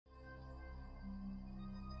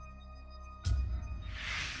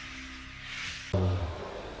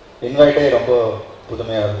இன்வைட்டே ரொம்ப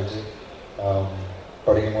புதுமையாக இருந்துச்சு.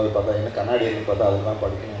 படிக்கும் போது பார்த்தா என்ன கண்ணாடி இருக்குன்னு பார்த்தா அதெல்லாம்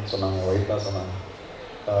படிக்கணும்னு சொன்னாங்க, ஒயிட் தான் சொன்னாங்க.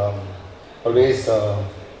 Always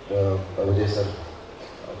Vijay sir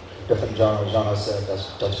different genres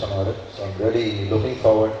touch பண்ணுவார். So I'm really looking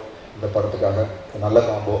forward இந்த படத்துக்காக. நல்ல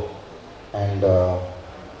காம்போ. அண்ட்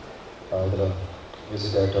இதில்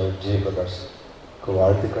மியூசிக் டைரக்டர் ஜே பிரகாஷ்க்கு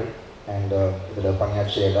வாழ்த்துக்கள். அண்ட் இதில்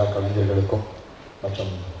பணியாற்றிய எல்லா கலைஞர்களுக்கும்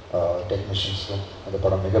மற்றும் டெக்னீஷியன்ஸுக்கும் அந்த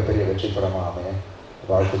படம் மிகப்பெரிய வெற்றி படமாக அமைய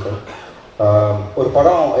வாழ்த்துக்கள். ஒரு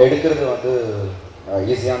படம் எடுக்கிறது வந்து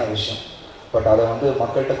ஈஸியான விஷயம். பட் அதை வந்து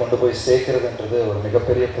மக்கள்கிட்ட கொண்டு போய் சேர்க்கறதுன்றது ஒரு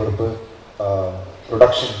மிகப்பெரிய பொறுப்பு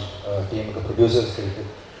ப்ரொடக்ஷன் டீமுக்கு, ப்ரொடியூசர்ஸ்க்கு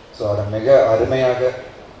இருக்குது. ஸோ அதை மிக அருமையாக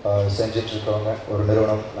செஞ்சிட்ருக்கவங்க ஒரு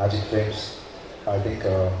நிறுவனம் magic frames. I think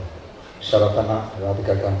ஷரத்தண்ணா,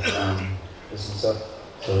 ராதிகாக்கா, sir.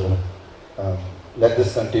 So let this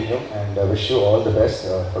continue and wish you all the best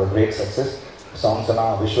for a great success. Songs and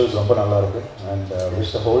visuals romba nalla irukku and wish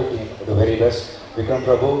the whole team the very best. Vikram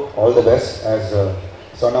Prabhu, all the best as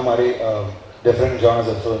sonna mari different genres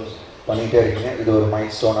of films பண்ணிட்டே இருக்கீங்க. இது ஒரு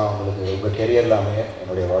mile ஸ்டோனாக உங்களுக்கு உங்கள் கெரியரில் அமைய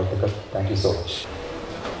என்னுடைய வாழ்த்துக்கள். Thank you so much.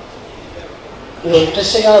 இது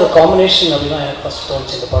இன்ட்ரெஸ்டிங்கான ஒரு காம்பினேஷன் அப்படின்னு தான் எனக்கு ஃபஸ்ட்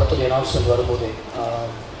தோணுச்சு இந்த படத்துடைய அனௌன்ஸ்மெண்ட் வரும்போது.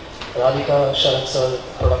 ராதிகா ஷரத் சார்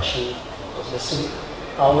ப்ரொடக்ஷன்,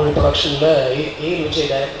 அவங்களுடைய ப்ரொடக்ஷனில் விஜய்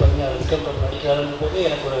டைரக்ட் பண்ணி அது விக்ரம் பிரபு நடிக்கிறாருன்னு போது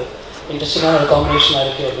எனக்கு ஒரு இன்ட்ரெஸ்டிங்கான ஒரு காம்பினேஷனாக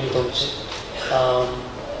இருக்குது அப்படின்னு தோணுச்சு.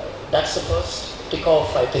 That's the first tick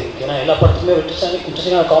of I think. ஏன்னா எல்லா படத்துக்குமே ஒரு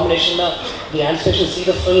இன்ட்ரெஸ்டிங்கான காம்பினேஷன்னா தி anticipation see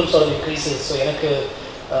the film sort of increases. So எனக்கு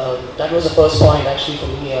that was the first point actually for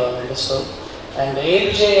me in this film. And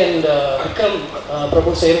Vijay and Vikram Prabhu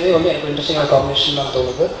செய்கிறதே வந்து எனக்கு இன்ட்ரெஸ்டிங்கான காம்பினேஷன் தான்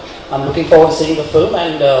தோணுது. I'm looking forward to seeing the film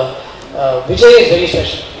and Vijay is very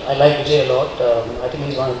special. I like Vijay a lot. I think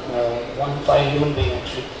he's one fine human being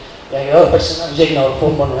actually. எனக்கு ஏதாவது பிரச்சனை விஜய்க்கு நான் ஒரு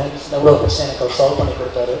ஃபோன் பண்ணுவேன், எவ்வளோ பிரச்சனை எனக்கு அவர் சால்வ் பண்ணி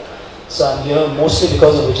கொடுத்தாரு. So I'm here mostly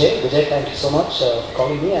because of Vijay. Vijay, thank you so much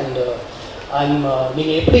calling me. And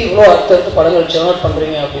நீங்கள் எப்படி இவ்வளோ அடுத்தடுத்து படங்கள் ஜெனரேட்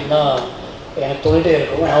பண்ணுறீங்க அப்படின்னா எனக்கு தோணிட்டே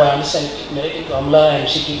இருக்கும். I understand narrating to amla and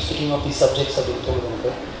she keep speaking of these subjects அப்படின்னு தோணுது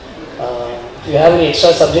எனக்கு. If you have any extra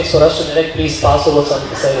subjects for us to direct, please pass over some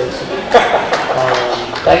beside also.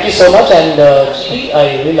 Thank you so much. And GB, I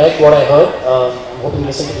really like what I heard. I'm hoping to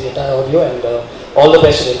listen to the entire audio and all the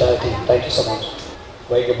best to the entire team. Thank you so much.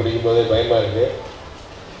 பைக்கை பிடிக்கும் போதே பயமாக இருக்குது.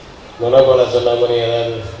 மனோபால சொன்ன மாதிரி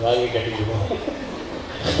ஏதாவது வாங்கி கட்டிக்கணும்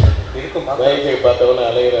இருக்கும். பைக்கை பார்த்தவொன்னே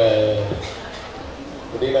அலைகிற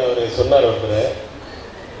அப்படின்னு அவர் சொன்னார். ஒருத்தர்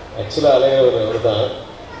ஆக்சுவலாக அலைகிற அவர் தான்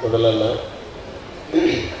முதல்லாம்.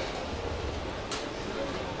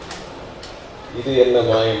 இது என்ன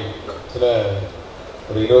மாயம் சில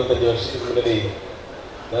ஒரு 25 வருஷத்துக்கு முன்னாடி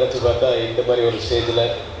நினச்சி பார்த்தா இந்த மாதிரி ஒரு ஸ்டேஜில்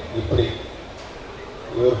இப்படி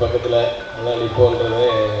இவர் பக்கத்தில் அதனால் இப்போன்றது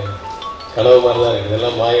கனவு மாதிரி தான் இருக்குது.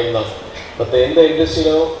 இதெல்லாம் மாயம்தான். மற்ற எந்த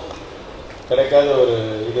இண்டஸ்ட்ரியிலும் கிடைக்காத ஒரு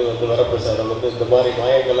இது வந்து வரப்பிரசாதம் வந்து இந்த மாதிரி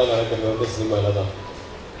மாயங்கள்லாம் நடக்கிறது வந்து சினிமாவில் தான்.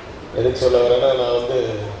 எதுக்கு சொல்ல வரேன்னா, நான் வந்து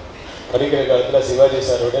படிக்கிற காலத்தில் சிவாஜி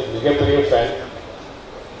சாரோட மிகப்பெரிய ஃபேன்.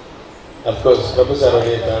 அஃப்கோர்ஸ் பிரபு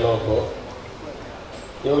சாரோடைய ஃபேனும். அப்போது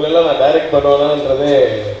இவங்களெல்லாம் நான் டைரக்ட் பண்ணுவேனான்றதே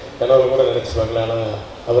கனவு கூட நினச்சி பார்க்கல. ஆனால்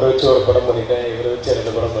அவரை வச்சு ஒரு படம் பண்ணிட்டேன், இவரை வச்சு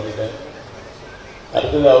 2 படம் பண்ணிட்டேன்.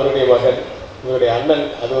 அடுத்தது அவருடைய மகன், இவருடைய அண்ணன்,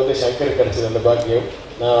 அது வந்து சங்கர் கிடச்சிது அந்த பாக்கியம்.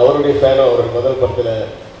 நான் அவருடைய ஃபேனும். அவருடைய முதல் படத்தில்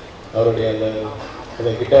அவருடைய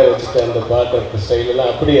அந்த கிட்டார் வச்சுட்டு அந்த பாட்டு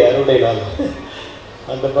ஸ்டைலெல்லாம் அப்படியே அறுவடை நாள்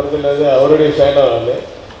அந்த படத்தில் வந்து அவருடைய ஃபேனும்.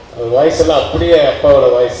 அவர் வாய்ஸ் எல்லாம் அப்படியே அப்பாவோட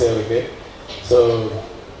வாய்ஸ் இருக்குது. ஸோ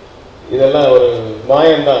இதெல்லாம் ஒரு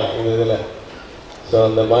மாயம்தான் இந்த இதில். ஸோ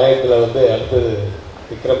அந்த மாயத்தில் வந்து அடுத்தது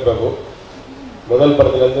விக்ரம் பிரபு. முதல்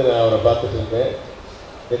படத்துலேருந்து நான் அவரை பார்த்துட்டு இருக்கேன்.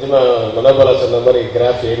 நிஜமாக மனோபாலா சொன்ன மாதிரி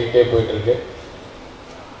கிராஃப் ஏறிக்கிட்டே போயிட்டுருக்கு.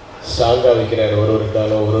 ஸ்ட்ராங்காக வைக்கிறார் ஒரு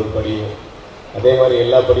காலம் ஒரு படியும். அதே மாதிரி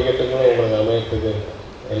எல்லா படிக்கட்டுகளும் உங்களுக்கு அமையத்துக்கு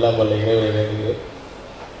எல்லாம் வல்ல இறைவனை வேண்டுகிறேன்.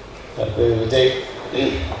 அடுத்தது விஜய்.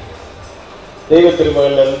 தெய்வ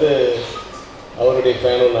திருமகன்லேருந்து அவருடைய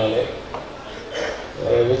ஃபேனும் நான்.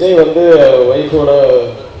 விஜய் வந்து ஒய்ஃபோட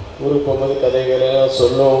ஊருக்கு போகும்போது கதைகளெல்லாம்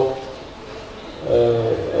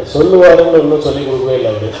சொல்லுவாருன்னு இன்னும் சொல்லிக் கொடுக்கவே இல்லை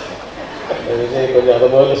அவர். விஜய் கொஞ்சம் அதை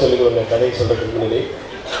முதல்ல சொல்லிக் கொடுங்க கதை சொல்கிறதுக்கு முன்னாடி.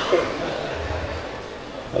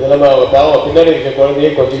 அது இல்லாமல் அவங்க பாவம் பின்னாடி இருக்க குழந்தையே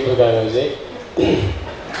கொஞ்சிட்டு இருக்காங்க. விஜய்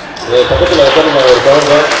பக்கத்தில் உட்காந்து ஒரு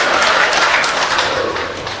குழந்தை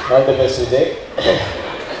all the best Vijay.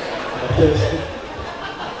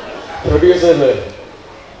 Producer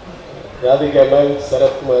Radhika ma'am,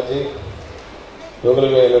 சரத்குமார்ஜி,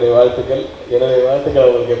 உங்களுக்கு என்னுடைய வாழ்த்துக்கள். என்னுடைய வாழ்த்துக்கள்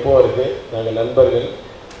அவங்களுக்கு எப்போவும் இருக்குது. நாங்கள் நண்பர்கள்.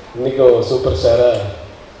 இன்றைக்கும் சூப்பர் ஸ்டாராக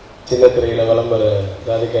சின்ன திரையில் விளம்பர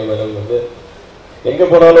ராதிகா மேடம் வந்து எங்கே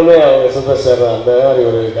போனாலுமே அவங்க சூப்பர் ஸ்டார் தான். அந்த மாதிரி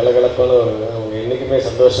ஒரு கலகலப்பான ஒரு அவங்க என்றைக்குமே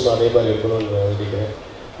சந்தோஷமாக அதே மாதிரி இருக்கணும்னு நான் வேண்டிக்கிறேன்.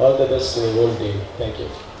 All the best to whole team. Thank you.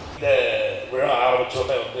 இந்த விழா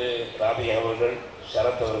ஆரம்பித்தோடனே வந்து ராதிகா அவர்கள்,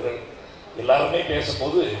 சரத் அவர்கள் எல்லாருமே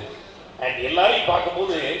பேசும்போது அண்ட் எல்லாரையும்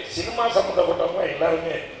பார்க்கும்போது சினிமா சம்மந்தப்பட்டவங்க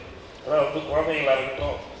எல்லாருமே, அதாவது வந்து குழந்தைங்களாக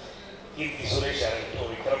இருக்கட்டும், கீர்த்தி சுரேஷாக இருக்கட்டும்,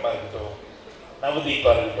 விக்ரமாக இருக்கட்டும்,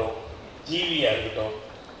 நவதீப்பாக இருக்கட்டும், ஜீவியாக இருக்கட்டும்,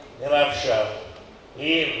 நிராஷா,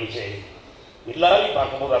 ஏஎல் விஜய், எல்லாரையும்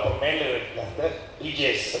பார்க்கும்போது அப்புறம் மேலே இருக்கிற அந்த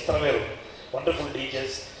டிஜேஸ் எத்தனை பேர் ஒண்டர்ஃபுல்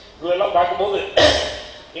டிஜேஸ் இதெல்லாம் பார்க்கும்போது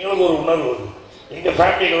எங்களுக்கு ஒரு உணர்வு வருது. எங்கள்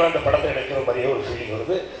ஃபேமிலியில் தான் இந்த படத்தை எடுக்கிற மாதிரியே ஒரு ஃபீலிங்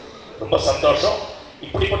வருது. ரொம்ப சந்தோஷம்.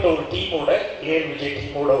 இப்படிப்பட்ட ஒரு டீமோட, ஏஎல் விஜய்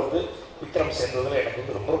டீமோட வந்து விக்ரம் சேர்ந்ததில் எனக்கு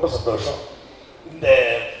வந்து ரொம்ப ரொம்ப சந்தோஷம். இந்த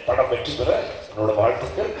படம் வெற்றி பெற என்னோட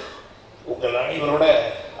வாழ்த்துக்கள். உங்கள் அனைவரோட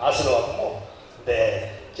ஆசீர்வாதமும் இந்த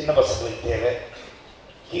சின்ன பசங்களுக்கு தேவை.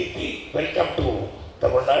 கீர்த்தி, welcome to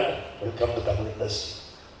Tamil Nadu, welcome to Tamil industry.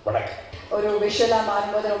 வணக்கம். ஒரு விஷுவலாக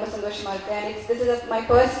மாறும்போது ரொம்ப சந்தோஷமாக இருக்குது. And this is my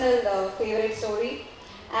personal favourite story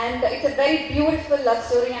and it's a very beautiful love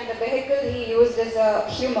story and the vehicle he used is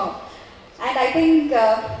humor. And I think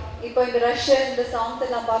இப்போ இந்த ரஷ்யஸ் இந்த சாங்ஸ்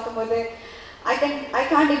எல்லாம் பார்க்கும்போது I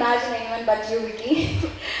can't imagine anyone but you, Vicky.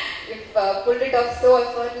 If pulled it off so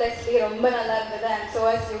effortlessly, ரொம்ப நல்லா இருந்தது. And so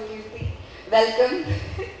as you, Kirti, welcome.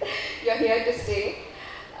 You're here to stay.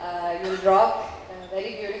 You'll rock.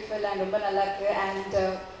 Very beautiful and ரொம்ப நல்லா இருக்கு. And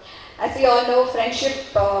as we all know, friendship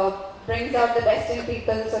brings out the best in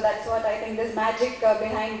people, so that's what I think this magic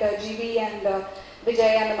behind GB and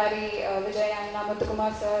Vijay and Mari, Vijay and Muthukumar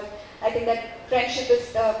sir. I think that friendship is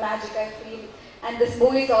the magic I feel, and this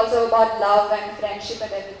movie is also about love and friendship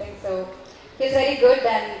and everything, so feels very good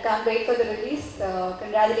and can't wait for the release.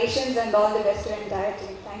 Congratulations and all the best to the entire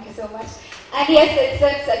team. Thank you so much. And yes,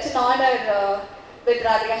 it's such an honor with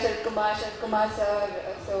Radhika Kumar sir,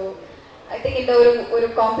 so I think இந்த ஒரு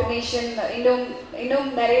combination இன்னும்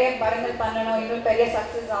நிறைய படங்கள் பண்ணணும், இன்னும் பெரிய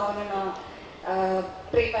success ஆகணும்னு நான்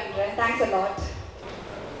ப்ரே பண்ணுறேன். Thanks a lot.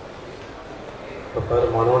 இப்போ பாரு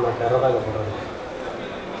மனோ, நான் கரதாங்க போடுறேன்.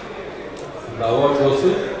 இந்த அவார்ட்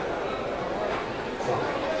கோஸு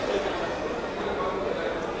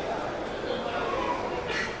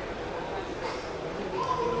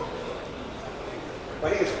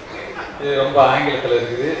இது ரொம்ப ஆங்கிலத்தில்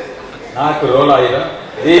இருக்குது. நாக்கு ரோல் ஆயிரும்.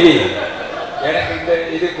 தேவி, எனக்கு இந்த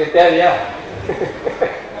இதுக்கு தேவையா?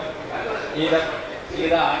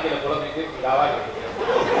 இதுதான் ஆங்கில புலமைக்கு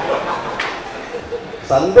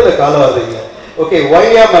சந்தில காலம் வருதுங்க. Okay,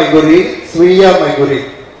 ஒய்யா my query, ஸ்வீயா my query.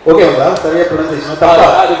 Okay வந்தா சரியா ப்ரொனன்சியேஷன் தப்பா?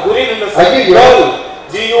 அது குரி இல்ல sir.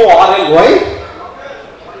 G you are L Y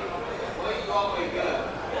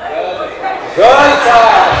girl sir.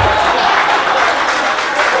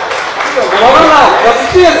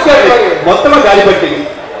 மொத்தமா காலி பண்ணிட்டீங்க.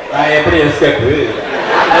 நான் எப்படி எஸ்கேப்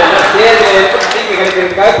நீங்க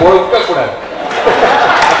கிடைக்கிறதுக்காக போக கூடாது.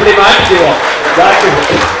 அப்படி மாட்டிக்குவோம்.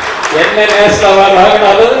 என்ன நேசில்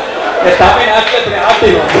வாங்கினாலும் தமிழ்நாட்டில் இப்படி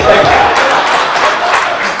ஆட்டிடுவோம்.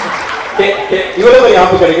 இவ்வளவு ஒரு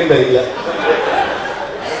ஆப்பு கிடைக்கும் தெரியல.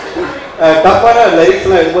 டஃப்பான லிரிக்ஸ்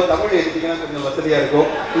எல்லாம் எழுதும்போது தமிழ் எழுதிங்கன்னா கொஞ்சம் வசதியா இருக்கும்.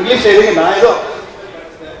 இங்கிலீஷ் எழுதுங்க. நான் ஏதோ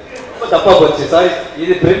தப்பா போச்சு சாரி.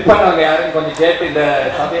 இது பிரிண்ட் பண்ணவங்க யாருன்னு கொஞ்சம் கேட்டு இந்த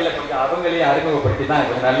சபையில கொஞ்சம் அவங்களையும் அறிமுகப்படுத்தி தான்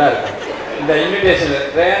கொஞ்சம் நல்லா இருக்கும். இந்த இன்விடேஷன்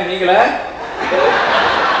ரேன், நீங்களா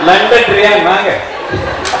லண்டன் ரியான் வாங்க.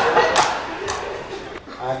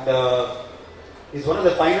 And is one of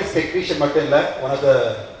the finest technician மட்டும் இல்ல, one of the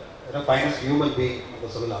finest human being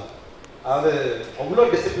நம்ம சொல்லலாம். அதாவது அவ்வளோ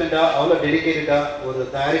டிசிப்ளின்டா, அவ்வளோ டெடிகேட்டடா ஒரு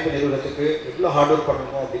தயாரிப்பு நிறுவனத்துக்கு எவ்வளோ ஹார்ட் ஒர்க்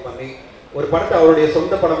பண்ணணுமோ அப்படி பண்ணி ஒரு படத்தை அவருடைய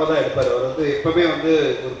சொந்த படமாக தான் எடுப்பார். அவர் வந்து எப்பவுமே வந்து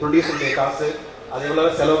ஒரு ப்ரொடியூசருடைய காசு அதை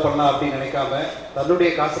எவ்வளோ செலவு பண்ணலாம் அப்படின்னு நினைக்காம தன்னுடைய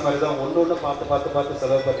காசு மாதிரி தான் ஒன்று ஒன்று பார்த்து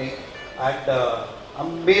செலவு பண்ணி அண்ட்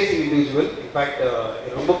அமேசிங் இண்டிவிஜுவல். இன்ஃபேக்ட்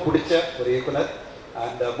ரொம்ப பிடிச்ச ஒரு இயக்குனர்.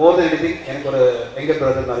 அண்ட் மோர் தென் எனிதிங் எனக்கு ஒரு எங்கர்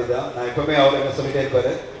பிரதர் மாதிரி தான். நான் எப்பவுமே அவர் என்ன சொல்லிட்டே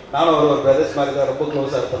இருப்பார். நானும் அவர் ஒரு பிரதர்ஸ் மாதிரி தான், ரொம்ப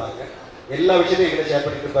க்ளோஸாக இருப்போம். நாங்கள் எல்லா விஷயத்தையும் எங்களை ஷேர்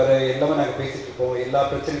பண்ணிட்டு இருப்பாரு. எல்லாமே நாங்கள் பேசிட்டு இருப்போம், எல்லா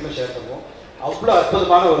பிரச்சனையுமே ஷேர் பண்ணுவோம். அவ்வளோ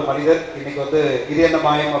அற்புதமான ஒரு மனிதர். இன்னைக்கு வந்து இது என்ன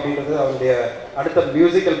மாயம் அப்படின்றது அவருடைய அடுத்த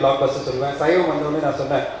மியூசிக்கல் பிளாக் பஸ்டர் சொல்லுவேன். சைவம் வந்தோடனே நான்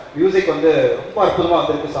சொன்னேன் மியூசிக் வந்து ரொம்ப அற்புதமாக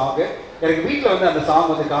வந்திருக்கு சாங்கு. எனக்கு வீட்டில் வந்து அந்த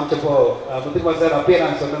சாங் வந்து காமிச்சப்போ முத்துக்குமார் சார் அப்பயே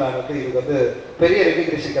நான் சொன்னேன், நான் வந்து இதுக்கு வந்து பெரிய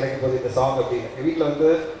ரெகக்னிஷன் கிடைக்கும் போது இந்த சாங் அப்படின்னு. எங்கள் வீட்டில் வந்து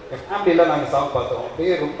என் ஃபேமிலியெல்லாம் நாங்கள் சாங் பார்த்தோம்.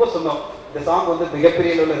 அப்படியே ரொம்ப சொன்னோம் இந்த சாங் வந்து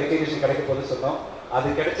மிகப்பெரிய லெவலில் ரெகக்னிஷன் கிடைக்கும் போது சொன்னோம். அது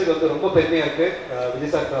கிடைச்சது வந்து ரொம்ப பெருமையாக இருக்குது.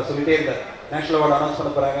 விஜய் சார் நான் சொல்லிட்டே இருந்தேன், நேஷனல் அவார்டு அனௌன்ஸ்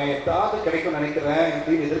பண்ண போகிறாங்க, எதாவது கிடைக்கும்னு நினைக்கிறேன்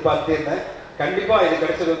அப்படின்னு எதிர்பார்த்துட்டே இருந்தேன். கண்டிப்பாக இது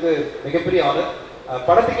கிடைச்சது வந்து மிகப்பெரிய ஆனர்.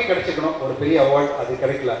 படத்துக்கே கிடைச்சிக்கணும் ஒரு பெரிய அவார்டு, அது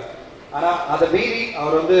கிடைக்கல. ஆனால் அதை மீறி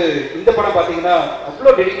அவர் வந்து இந்த படம் பார்த்தீங்கன்னா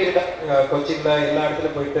அவ்வளோ டெடிகேட்டடாக கோச்சிங்கில் எல்லா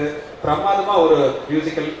இடத்துலையும் போயிட்டு பிரமாதமாக ஒரு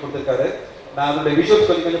மியூசிக்கல் கொடுத்துருக்காரு. நான் அதனுடைய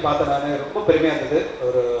விஷுவல்ஸ் கொஞ்சம் பார்த்தேன். நான் ரொம்ப பெருமையாக இருந்தது.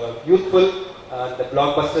 ஒரு யூத்ஃபுல் அந்த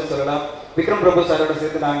பிளாக் பஸ்டர் சொல்லலாம். விக்ரம் பிரபு சாரோட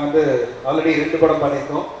சேர்த்து நாங்கள் வந்து ஆல்ரெடி 2 படம்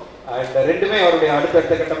பண்ணியிருக்கோம். அண்ட் 2மே அவருடைய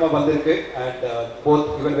அடுத்த கட்டமாக வந்திருக்கு. அண்ட்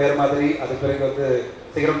போத் இவன் வேறு மாதிரி, அது பிறகு வந்து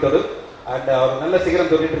சிகரம் தொடு. அண்ட் அவர் நல்ல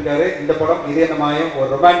சிகரம் தொட்டிட்டு இருக்காரு. இந்த படம் இது என்ன மாயம் ஒரு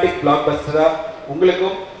ரொமான்டிக் பிளாக் பஸ்டரா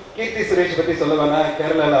உங்களுக்கும். கீர்த்தி சுரேஷ் பற்றி சொல்ல வேணாம்,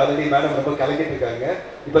 கேரளாவில் ஆல்ரெடி மேடம் ரொம்ப கலக்கிட்டு இருக்காங்க.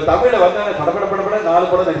 இப்போ தமிழில் வந்தாலும் படப்பட 4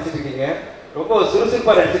 படம் நடிச்சிட்டு இருக்கீங்க. ரொம்ப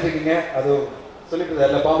சுறுசுறுப்பாக நடிச்சிட்டு இருக்கீங்க. அது சொல்லிட்டு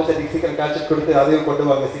இல்லை பாம்பு சட்டி சீக்கிரம் காய்ச்சி கொடுத்து அதையும் கொண்டு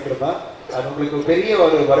வாங்க சீக்கிரமா. அது உங்களுக்கு பெரிய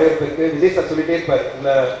ஒரு வரவேற்பு இருக்கு. விஜய் சார் சொல்லிட்டே இருப்பார், இந்த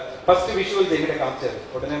ஃபர்ஸ்ட் விஷுவல்ஸ் எங்கிட்ட காமிச்சாரு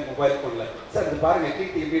உடனே மொபைல் ஃபோன்ல, சார் இது பாருங்க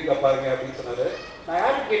கீர்த்தி எப்படி இருக்கா பாருங்க அப்படின்னு சொன்னாரு. நான்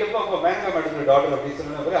யாரும் கேட்டப்போ அவங்க மேங்கா மேடம் டாக்டர் அப்படின்னு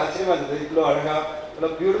சொன்ன ஆச்சரியமா இருந்தது. இவ்வளோ அழகா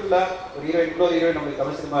இவ்வளோ பியூட்டிஃபுல்லா ஒரு ஹீரோயின், இவ்வளோ ஹீரோயின் நம்மளுக்கு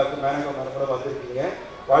தமிழ் சினிமா இருக்கு. மேங்கா மேடம் கூட வந்திருக்கீங்க.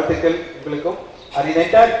 வாழ்த்துக்கள் உங்களுக்கும். And the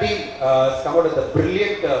entire team come out with the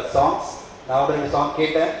brilliant songs. நான் ஒரு 2 சாங்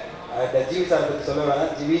கேட்டேன். And ஜிவி சார் பற்றி சொல்ல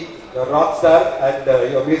வேணாம். GV rock star and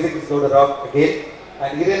your music is code rock again.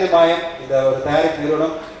 And இது என்ன மாயம் இந்த ஒரு தயாரிப்பு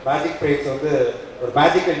நிறுவனம் மேஜிக் ஃப்ரேம்ஸ் வந்து ஒரு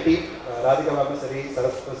மேஜிக்கல் டீம். ராதிகா மேமும் சரி,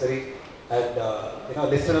 சரஸ்வதும் சரி,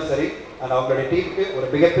 அண்ட் லிஸ்டனும் சரி. அண்ட் அவங்களுடைய டீமுக்கு ஒரு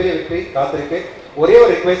மிகப்பெரிய வெற்றி காத்திருக்கு. ஒரே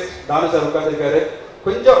ஒரு ரிக்வெஸ்ட், தானு சார் உட்காந்துருக்காரு,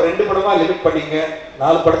 கொஞ்சம் 2 படமா லிமிட் பண்ணிங்க,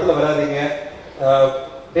 4 படத்துல வராதிங்க.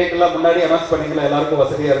 டேட் எல்லாம் முன்னாடி அனௌன்ஸ் பண்ணீங்களா எல்லாருக்கும்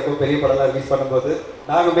வசதியா இருக்கும். பெரிய படம்லாம் ரிலீஸ் பண்ணும்போது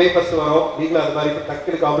நாங்கள் May 1 வரோம். நீங்களும் அது மாதிரி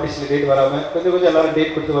டக்குனு காம்படிஷன் டேட் வராமல் கொஞ்சம் எல்லாரும்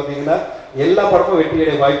டேட் கொடுத்து வந்தீங்கன்னா எல்லா படமும்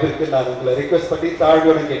வெற்றியடைய வாய்ப்பு இருக்கு. நான் உங்களை ரிக்வெஸ்ட் பண்ணி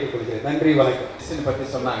தாழ்வோட கேட்டுக்கொள்கிறேன். நன்றி, வணக்கம். கிறிஸ்டின் பற்றி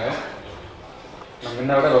சொன்னாங்க. நான்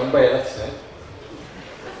முன்ன விட ரொம்ப இழைச்சிட்டேன்.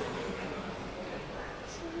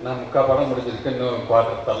 நான் 3/4 படம் முடிஞ்சிருக்கு, இன்னும்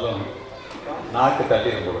குவார்டர் தள்ளும், நாக்கு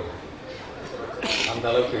தள்ளி ரொம்ப அந்த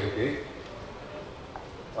அளவுக்கு இருக்கு.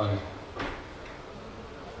 வாங்க.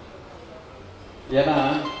 ஏன்னா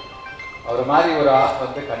அவர் மாதிரி ஒரு ஆள்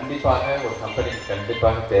வந்து கண்டிப்பாக ஒரு கம்பெனிக்கு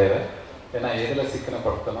கண்டிப்பாக தேவை. ஏன்னா எதில்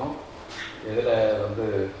சிக்கனப்படுத்தணும், எதில் வந்து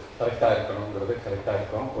கரெக்டாக இருக்கணுங்கிறது கரெக்டாக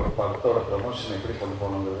இருக்கும். ஒரு படத்தோட ப்ரமோஷன் எப்படி கொண்டு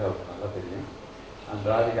போகணுங்கிறது அவருக்கு நல்லா தெரியும். அண்ட்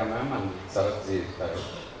ராதிகா மேம் அண்ட் சரத்ஜி இருக்காரு,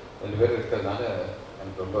 2 பேர் இருக்கிறதுனால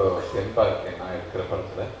எனக்கு ரொம்ப தெம்பாக இருக்கேன் நான் இருக்கிற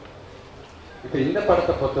படத்தில். இப்போ இந்த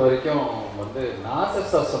படத்தை பொறுத்த வரைக்கும் வந்து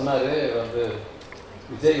நாசர் சார் சொன்னார் வந்து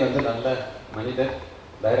விஜய் வந்து நல்ல மனிதர்,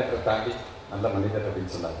 டைரக்டரை தாண்டி நல்ல மனிதர்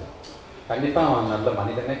அப்படின்னு சொன்னார். கண்டிப்பாக அவன் நல்ல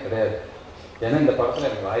மனிதனே கிடையாது. ஏன்னா இந்த படத்தில்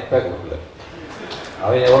எனக்கு வாய்ப்பே கொடுக்கல.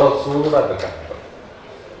 அவன் எவ்வளோ சூடாக இருக்கான்.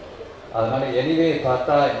 அதனால எனிவே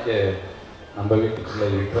பார்த்தா இங்கே நம்ம வீட்டுக்குள்ள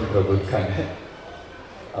விக்ரம் பிரபு இருக்காங்க.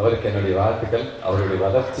 அவருக்கு என்னுடைய வாழ்த்துக்கள். அவருடைய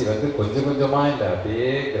வளர்ச்சி வந்து கொஞ்சம் கொஞ்சமாக இல்லை,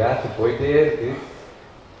 அப்படியே கிராஃப் போயிட்டே இருக்கு.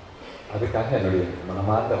 அதுக்காக என்னுடைய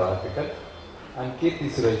மனமார்ந்த வாழ்த்துக்கள். அண்ட் கீர்த்தி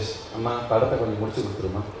சுரேஷ் அம்மா படத்தை கொஞ்சம் முடிச்சு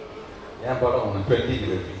கொடுத்துருமா, என் படம் ஒன்று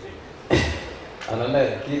பெண்டிங்கில் இருக்கு. அதனால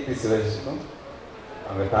கீர்த்தி சுரேஷுக்கும்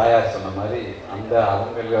அவங்க தாயார் சொன்ன மாதிரி அந்த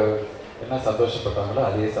அவங்க என்ன சந்தோஷப்பட்டாங்களோ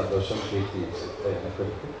அதே சந்தோஷம் கீர்த்தி எனக்கு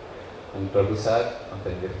இருக்கு. அண்ட் பிரபு சார் அந்த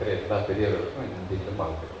இங்கே இருக்கிற எல்லா பெரியவர்களுக்கும் நன்றிகளும்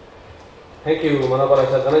வாழ்த்துக்கள். Thank you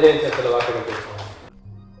Manoharan sir. Dhanajayan sir சில வார்த்தைகள் பேசுவோம்.